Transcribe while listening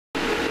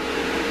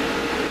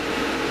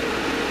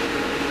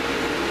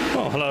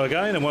Hello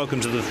again and welcome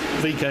to the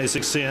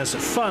VK6CS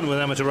Fun with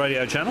Amateur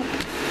Radio channel.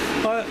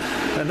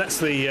 And that's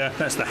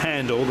the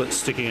handle that's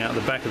sticking out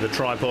the back of the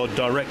tripod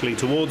directly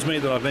towards me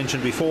that I've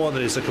mentioned before.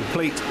 That is a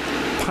complete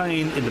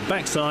pain in the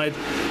backside,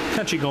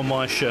 catching on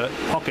my shirt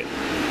pocket.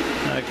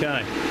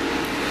 Okay.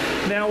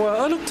 Now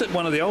I looked at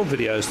one of the old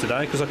videos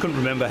today because I couldn't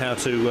remember how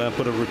to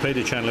put a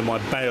repeater channel in my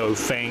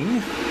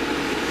Baofeng.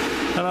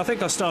 And I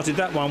think I started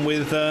that one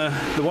with the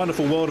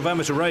wonderful world of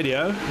amateur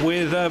radio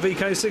with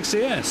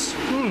VK6CS.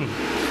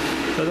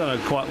 I don't know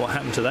quite what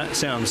happened to that.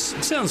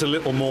 Sounds a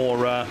little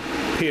more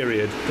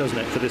period, doesn't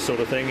it, for this sort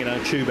of thing? You know,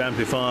 tube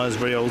amplifiers,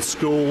 very old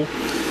school.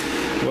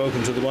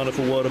 Welcome to the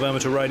wonderful world of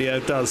amateur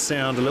radio. Does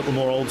sound a little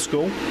more old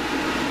school.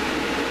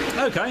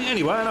 Okay,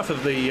 anyway, enough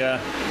of the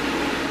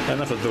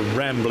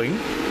rambling.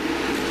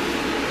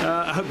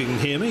 I hope you can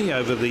hear me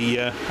over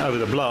the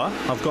blower.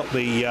 I've got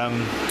the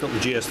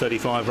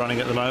GS-35 running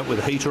at the moment with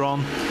the heater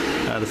on,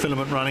 the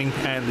filament running,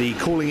 and the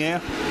cooling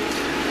air.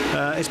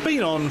 It's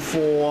been on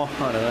for,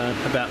 I don't know,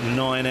 about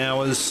 9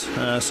 hours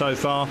so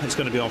far. It's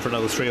going to be on for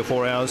another 3 or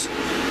 4 hours,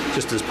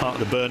 just as part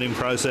of the burning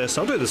process.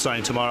 I'll do the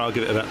same tomorrow. I'll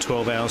give it about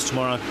 12 hours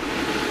tomorrow,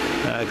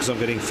 because I'm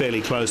getting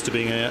fairly close to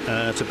being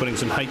to putting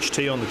some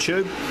HT on the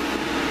tube.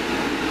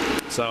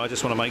 So I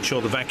just want to make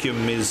sure the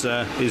vacuum is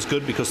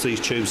good, because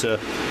these tubes are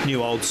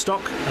new old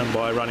stock, and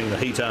by running the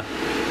heater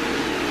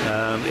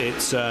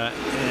it's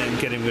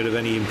getting rid of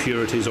any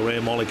impurities or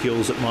air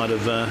molecules that might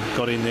have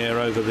got in there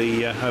over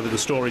the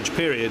storage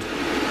period.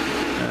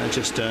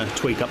 Just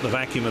tweak up the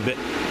vacuum a bit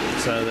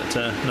so that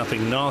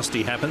nothing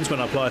nasty happens when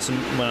I apply some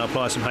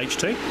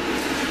HT.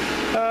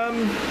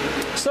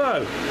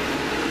 So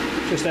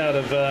just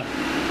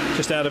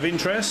out of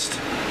interest,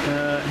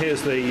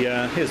 here's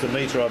the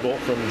meter I bought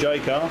from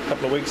JCar a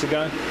couple of weeks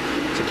ago.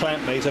 It's a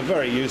clamp meter,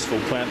 very useful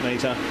clamp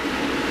meter.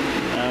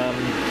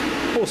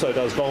 Also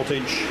does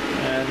voltage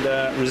and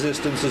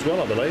resistance as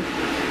well, I believe.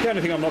 The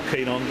only thing I'm not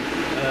keen on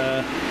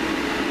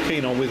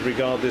with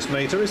regard to this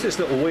meter is this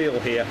little wheel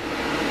here.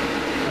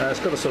 It's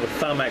got a sort of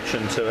thumb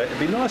action to it. It'd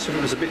be nice if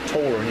it was a bit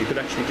taller and you could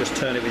actually just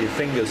turn it with your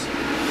fingers.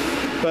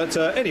 But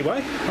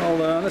anyway,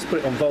 let's put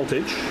it on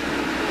voltage.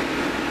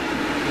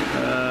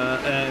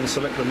 And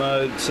select the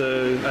mode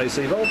to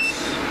AC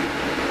volts.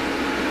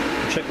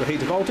 Check the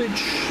heater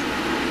voltage.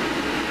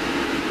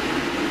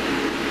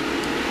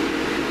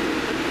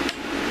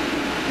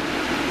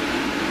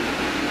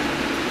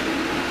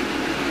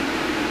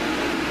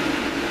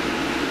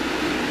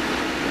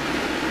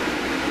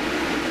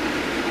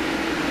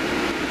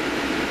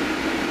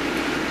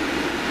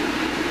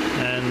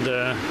 And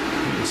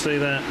you can see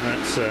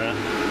that's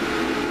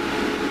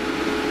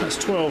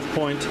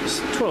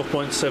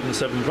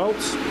 12.77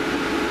 volts.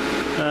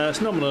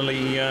 It's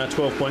nominally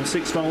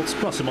 12.6 volts,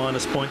 plus or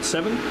minus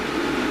 0.7.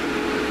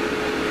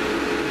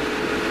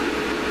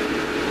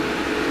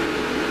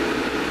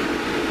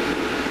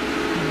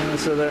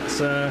 So that's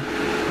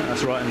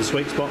right in the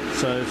sweet spot.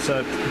 So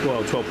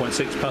well,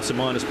 12.6 plus or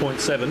minus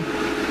 0.7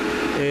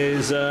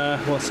 is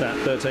what's that?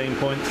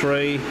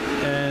 13.3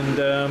 and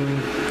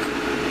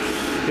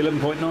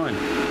 11.9.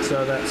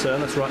 So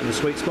that's right in the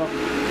sweet spot.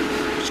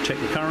 Just check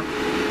the current.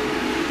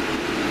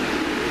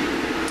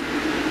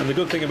 And the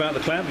good thing about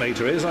the clamp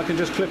meter is I can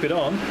just clip it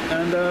on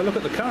and look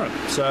at the current.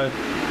 So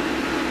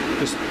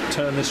just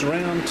turn this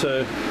around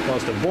to,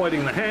 whilst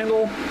avoiding the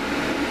handle,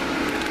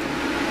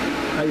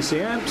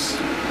 AC amps.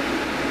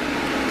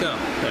 Go.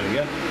 There we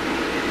go.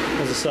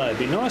 As I say, it'd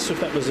be nice if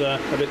that was a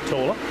bit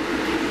taller.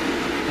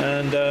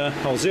 And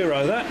I'll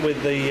zero that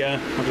with the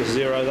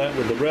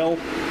rel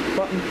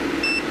button.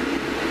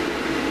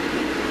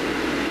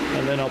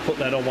 And then I'll put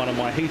that on one of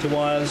my heater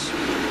wires.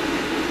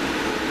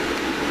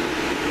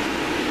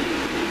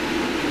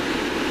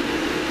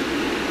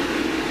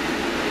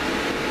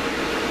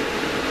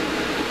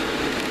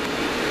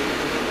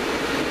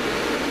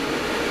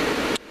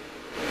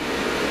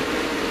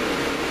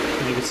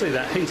 You can see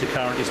that heater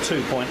current is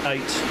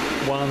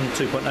 2.81,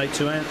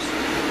 2.82 amps.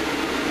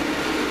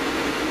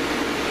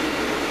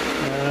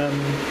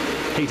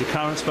 Heater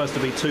current is supposed to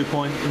be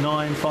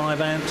 2.95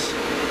 amps,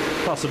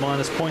 plus or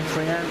minus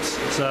 0.3 amps.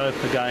 So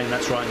again,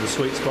 that's right in the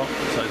sweet spot.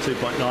 So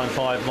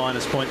 2.95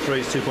 minus 0.3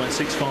 is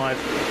 2.65,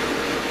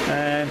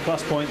 and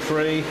plus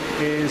 0.3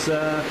 is I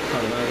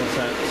don't know, what's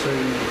that?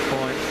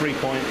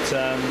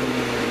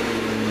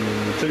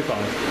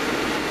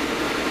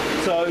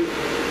 3.25. So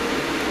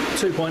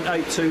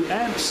 2.82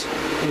 amps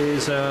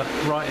is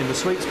right in the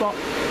sweet spot.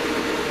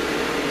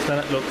 So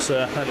that looks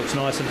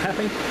nice and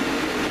happy.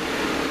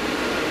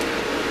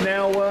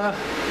 Now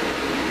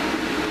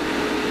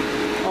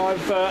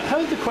I've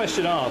heard the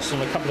question asked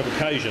on a couple of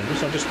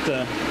occasions. I'll just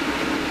turn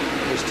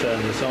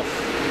this off.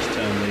 Just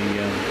turn the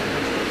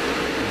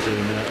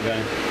zoom out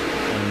again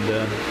and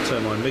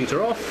turn my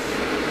meter off.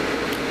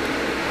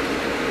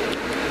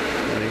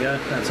 There we go.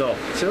 That's off.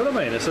 See what I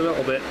mean? It's a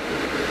little bit.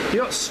 You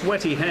got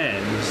sweaty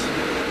hands.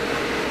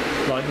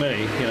 Like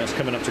me, you know, it's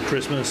coming up to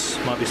Christmas,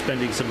 might be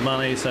spending some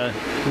money, so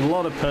a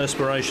lot of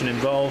perspiration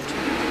involved.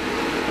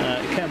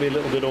 It can be a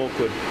little bit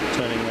awkward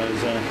turning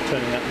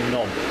that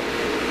knob.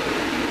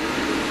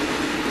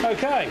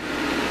 Okay.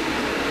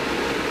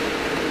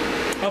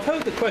 I've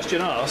heard the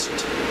question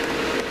asked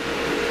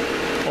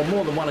on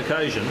more than one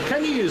occasion,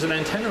 can you use an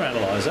antenna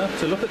analyzer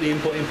to look at the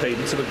input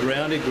impedance of a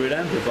grounded grid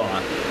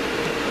amplifier?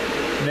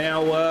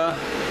 Now,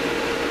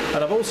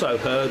 and I've also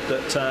heard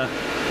that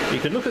you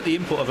can look at the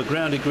input of a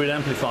grounded grid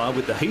amplifier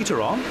with the heater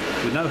on,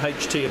 with no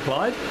HT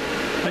applied,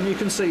 and you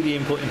can see the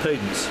input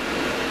impedance.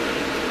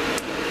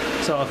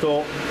 So I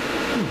thought,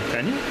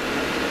 can you?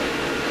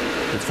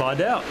 Let's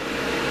find out.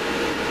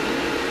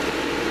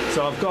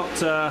 So I've got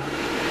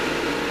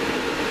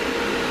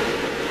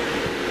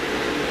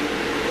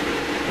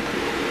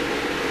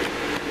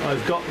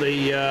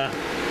the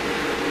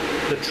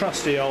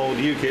trusty old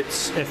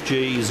UKITS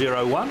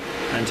FG01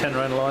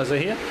 antenna analyzer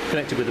here,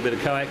 connected with a bit of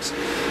coax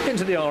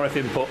into the RF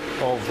input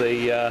of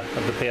the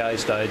PA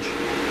stage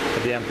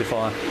of the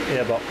amplifier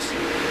airbox.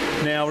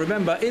 Now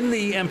remember, in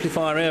the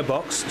amplifier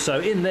airbox,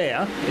 so in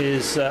there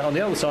is on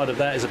the other side of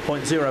that is a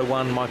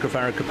 0.01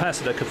 microfarad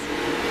capacitor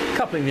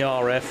coupling the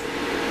RF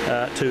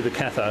to the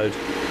cathode.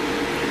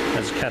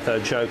 There's a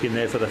cathode choke in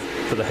there for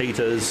the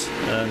heaters,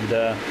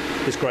 and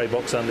this grey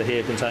box under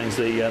here contains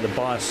the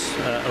bias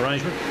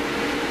arrangement.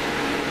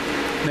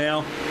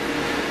 Now,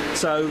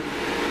 so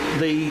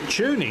the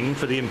tuning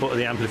for the input of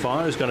the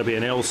amplifier is going to be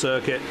an L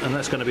circuit, and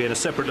that's going to be in a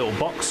separate little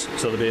box.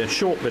 So there'll be a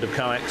short bit of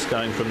coax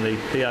going from the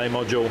PA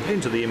module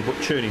into the input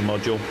tuning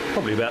module,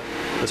 probably about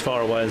as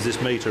far away as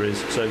this meter is.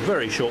 So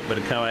very short bit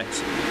of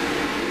coax,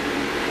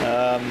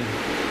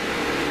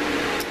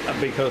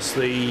 because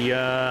the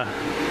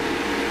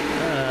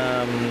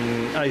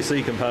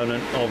AC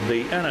component of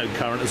the anode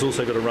current has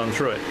also got to run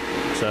through it.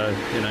 So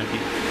you know,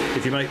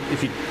 if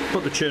you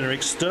put the tuner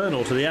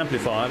external to the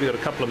amplifier, you've got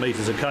a couple of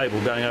meters of cable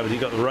going over. You've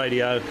got the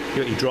radio, you've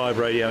got your drive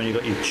radio, and you've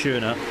got your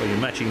tuner or your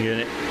matching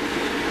unit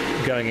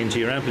going into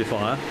your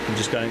amplifier, and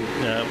just going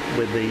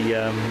with the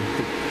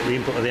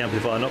input of the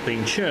amplifier not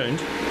being tuned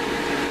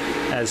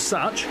as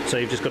such. So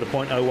you've just got a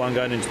 0.01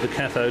 going into the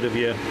cathode of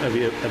your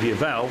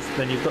valve.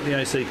 Then you've got the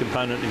AC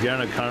component of your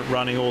anode current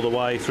running all the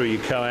way through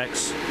your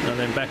coax and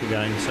then back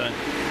again. So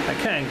that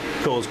can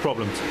cause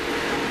problems.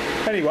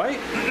 Anyway,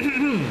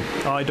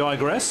 I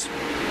digress.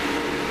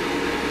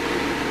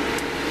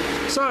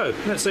 So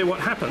let's see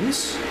what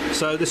happens.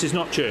 So this is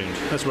not tuned.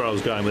 That's where I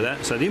was going with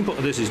that. So the input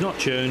of this is not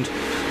tuned.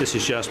 This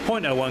is just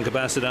 0.01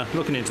 capacitor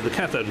looking into the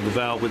cathode of the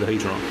valve with the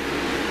heater on.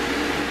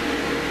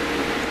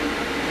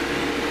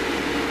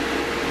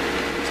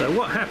 So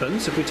what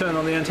happens if we turn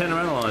on the antenna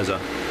analyzer?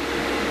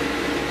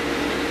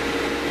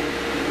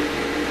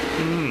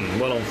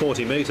 Well, on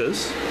 40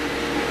 meters,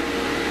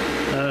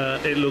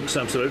 it looks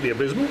absolutely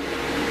abysmal.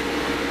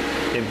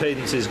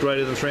 Impedance is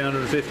greater than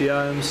 350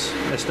 ohms.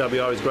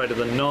 SWR is greater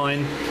than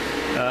 9.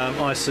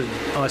 I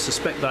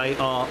suspect they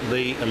are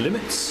the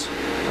limits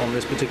on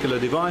this particular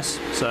device.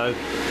 So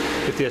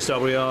if the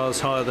SWR is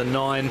higher than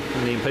 9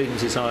 and the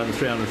impedance is higher than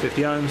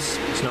 350 ohms,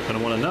 it's not going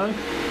to want to know.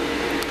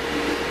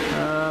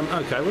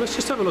 Okay, well, let's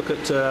just have a look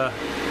at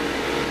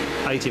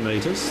 80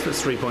 meters.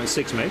 That's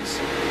 3.6 megs.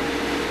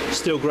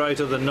 Still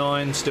greater than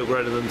 9, still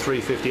greater than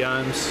 350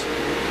 ohms.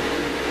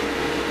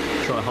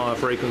 Try higher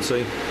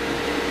frequency.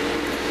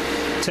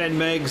 10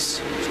 megs.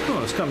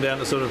 Oh, it's come down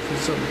to sort of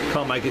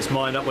can't make its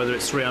mind up whether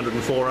it's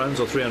 304 ohms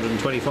or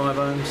 325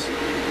 ohms.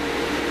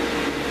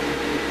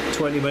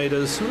 20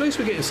 meters. At least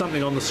we're getting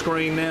something on the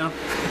screen now.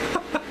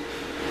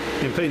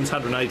 Impedance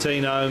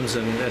 118 ohms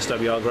and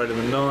SWR greater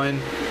than 9.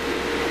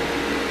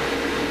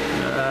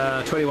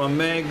 21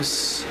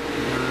 megs,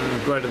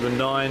 greater than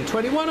 9,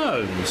 21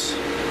 ohms.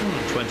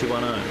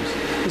 21 ohms.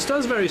 This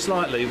does vary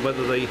slightly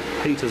whether the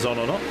heater's on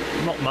or not.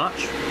 Not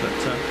much, but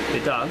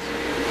it does.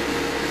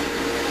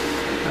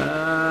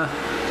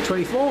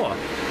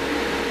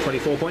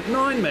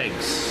 24.9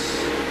 megs.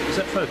 Is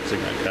that focusing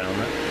okay on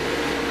that?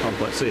 Can't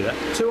quite see that.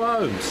 2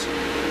 ohms.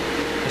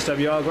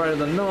 SWR greater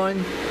than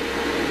 9.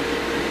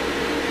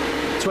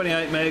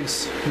 28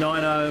 megs,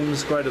 9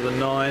 ohms, greater than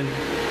 9.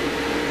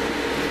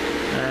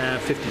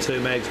 52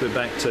 megs, we're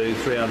back to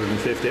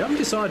 350. I haven't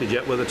decided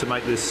yet whether to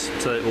make this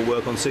so it will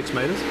work on 6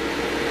 meters.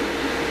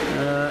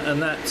 And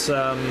that's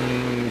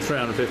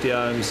 350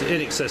 ohms,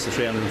 in excess of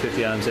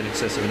 350 ohms, in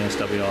excess of an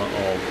SWR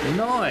of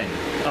 9.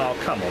 Oh,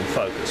 come on,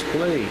 focus,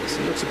 please.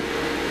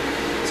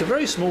 It's a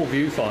very small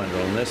viewfinder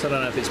on this. I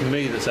don't know if it's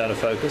me that's out of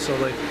focus or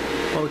the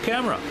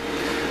camera.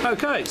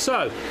 Okay,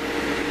 so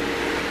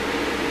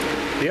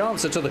the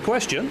answer to the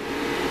question: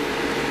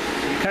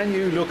 can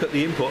you look at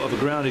the input of a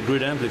grounded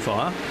grid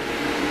amplifier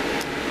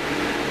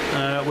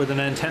with an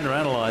antenna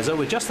analyzer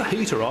with just the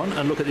heater on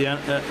and look at the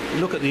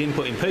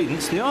input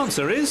impedance? The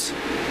answer is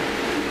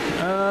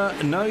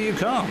no, you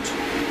can't.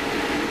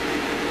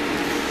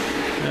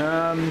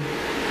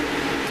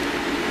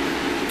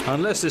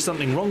 Unless there's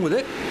something wrong with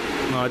it.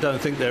 I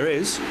don't think there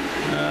is.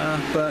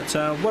 But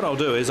what I'll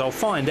do is I'll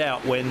find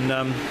out when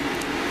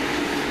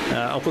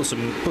I'll put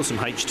some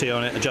HT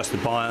on it, adjust the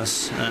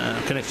bias,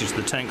 connect it to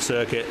the tank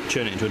circuit,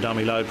 tune it into a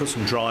dummy load, put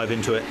some drive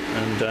into it,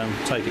 and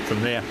take it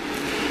from there.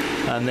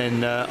 And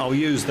then I'll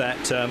use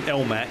that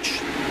L match,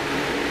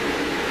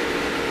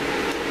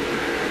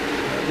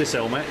 this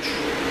L match,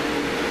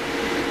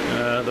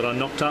 that I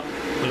knocked up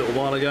a little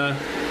while ago.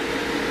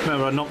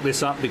 Remember, I knocked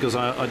this up because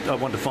I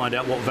want to find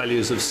out what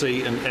values of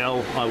C and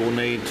L I will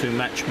need to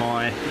match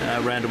my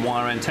random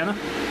wire antenna.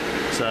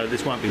 So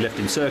this won't be left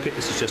in circuit,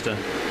 this is just a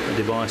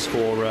device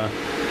for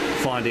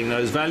finding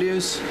those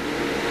values.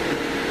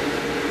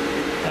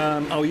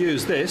 I'll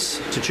use this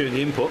to tune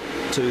the input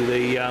to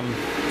the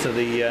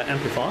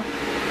amplifier,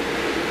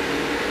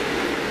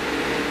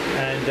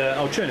 and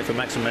I'll tune it for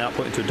maximum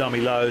output into a dummy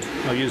load.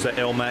 I'll use that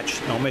L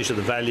match, I'll measure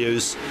the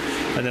values,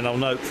 and then I'll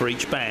note for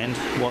each band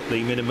what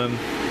the minimum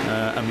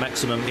and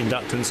maximum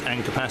inductance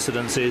and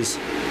capacitance is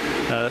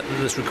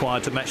that's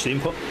required to match the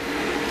input.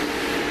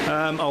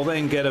 I'll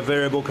then get a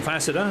variable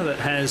capacitor that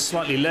has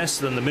slightly less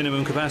than the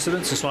minimum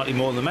capacitance and slightly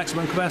more than the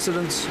maximum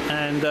capacitance,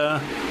 and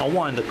I'll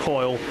wind the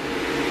coil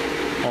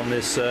on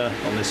this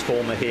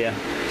former here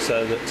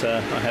so that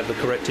I have the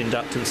correct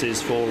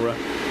inductances for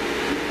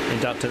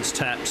inductance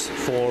taps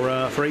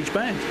for each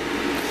band.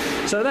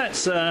 So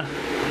that's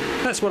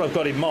what I've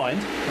got in mind,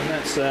 and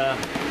that's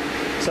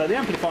so the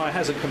amplifier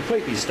hasn't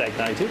completely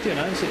stagnated, you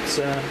know. It's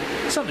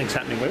something's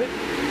happening with it.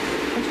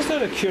 And just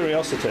out of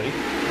curiosity,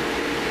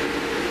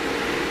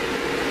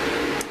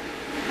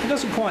 it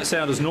doesn't quite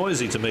sound as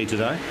noisy to me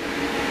today.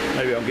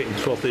 Maybe I'm getting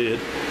cloth-eared.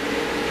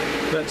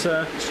 But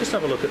let's just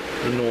have a look at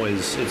the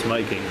noise it's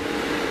making.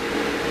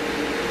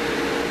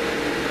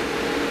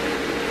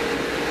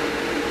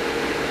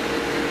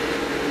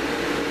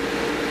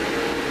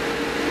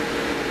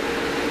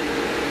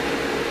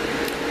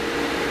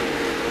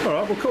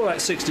 Alright, we'll call that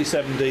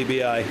 67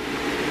 dBA.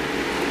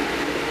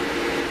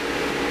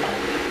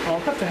 I'll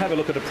have to have a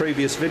look at a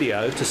previous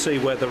video to see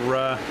whether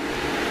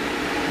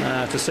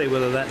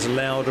that's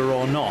louder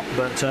or not,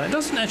 but it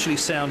doesn't actually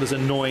sound as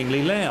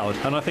annoyingly loud,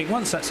 and I think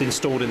once that's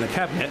installed in the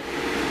cabinet,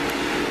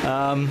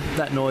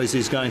 that noise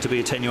is going to be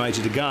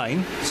attenuated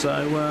again, so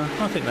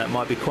I think that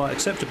might be quite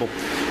acceptable.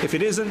 If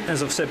it isn't,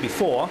 as I've said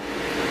before,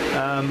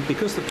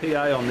 because the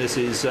PA on this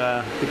is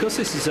because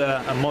this is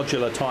a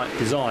modular type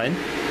design,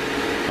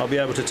 I'll be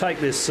able to take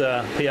this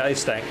PA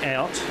stack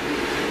out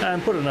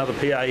and put another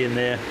PA in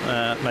there,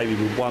 maybe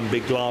with one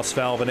big glass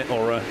valve in it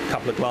or a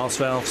couple of glass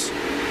valves.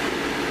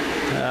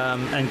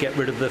 And get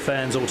rid of the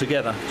fans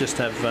altogether. Just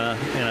have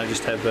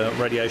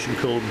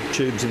radiation-cooled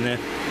tubes in there,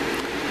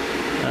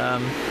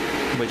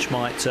 which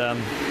might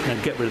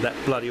get rid of that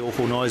bloody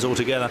awful noise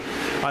altogether.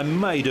 I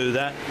may do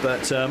that,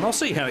 but I'll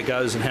see how it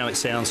goes and how it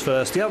sounds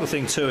first. The other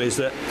thing too is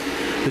that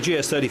the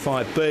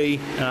GS-35B,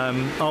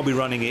 I'll be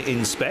running it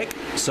in spec,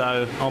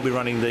 so I'll be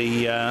running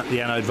the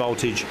anode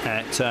voltage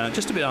at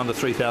just a bit under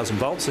 3,000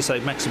 volts. They say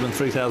maximum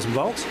 3,000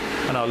 volts.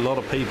 I know a lot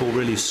of people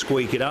really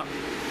squeak it up.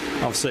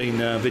 I've seen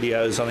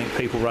videos, I think,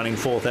 people running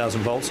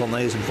 4,000 volts on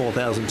these and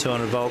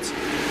 4,200 volts.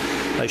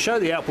 They show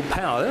the output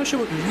power. They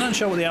don't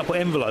show what the output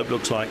envelope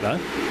looks like, though.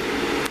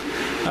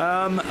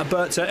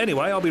 But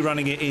anyway, I'll be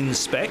running it in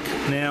spec.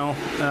 Now,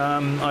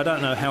 I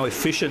don't know how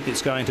efficient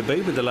it's going to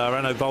be with the lower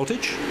anode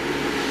voltage.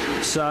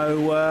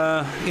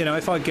 So, you know,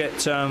 if I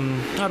get, I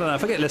don't know,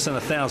 if I get less than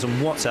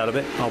 1,000 watts out of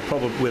it, I'll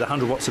probably, with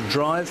 100 watts of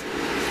drive,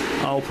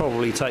 I'll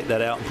probably take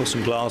that out and put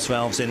some glass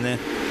valves in there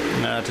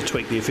to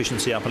tweak the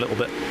efficiency up a little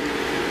bit.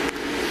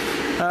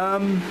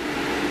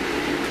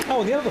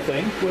 Oh, the other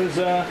thing was,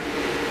 I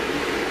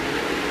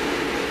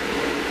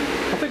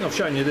think I've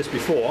shown you this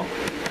before.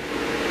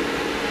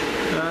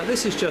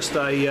 This is just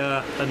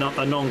a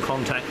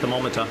non-contact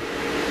thermometer,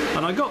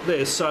 and I got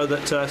this so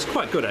that it's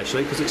quite good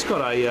actually, because it's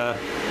got a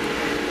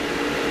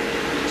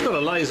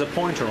laser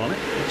pointer on it.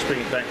 Let's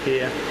bring it back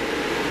here.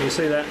 Can you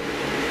see that?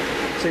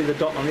 See the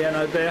dot on the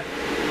anode there?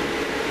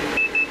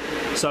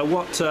 So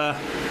what?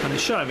 And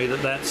it's showing me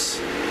that that's.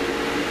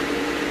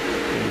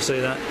 Can you see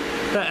that?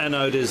 That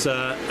anode is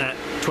at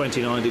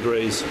 29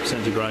 degrees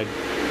centigrade.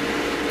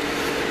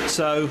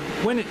 So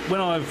when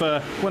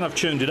I've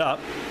tuned it up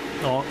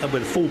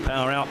with full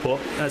power output,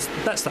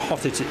 that's the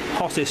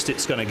hottest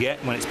it's going to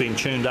get when it's being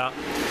tuned up.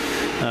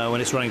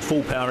 When it's running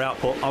full power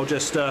output, I'll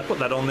just put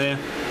that on there,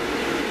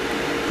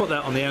 put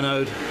that on the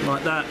anode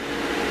like that,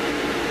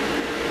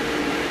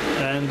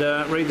 and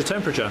read the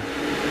temperature,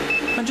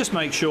 and just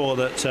make sure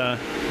that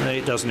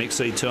it doesn't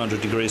exceed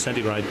 200 degrees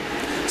centigrade.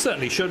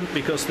 Certainly shouldn't,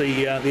 because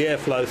the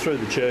airflow through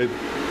the tube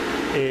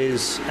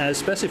is as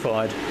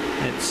specified.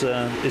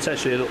 It's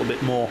actually a little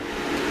bit more.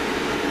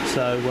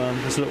 So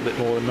there's a little bit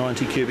more than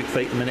 90 cubic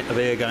feet a minute of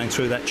air going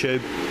through that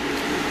tube.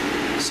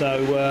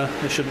 So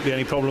there shouldn't be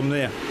any problem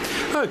there.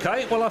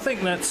 Okay, well I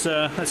think that's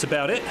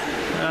about it.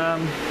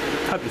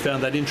 Hope you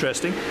found that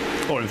interesting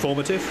or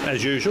informative,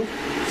 as usual,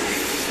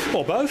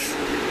 or both.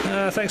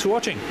 Thanks for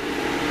watching,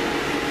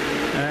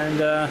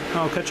 and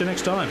I'll catch you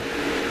next time.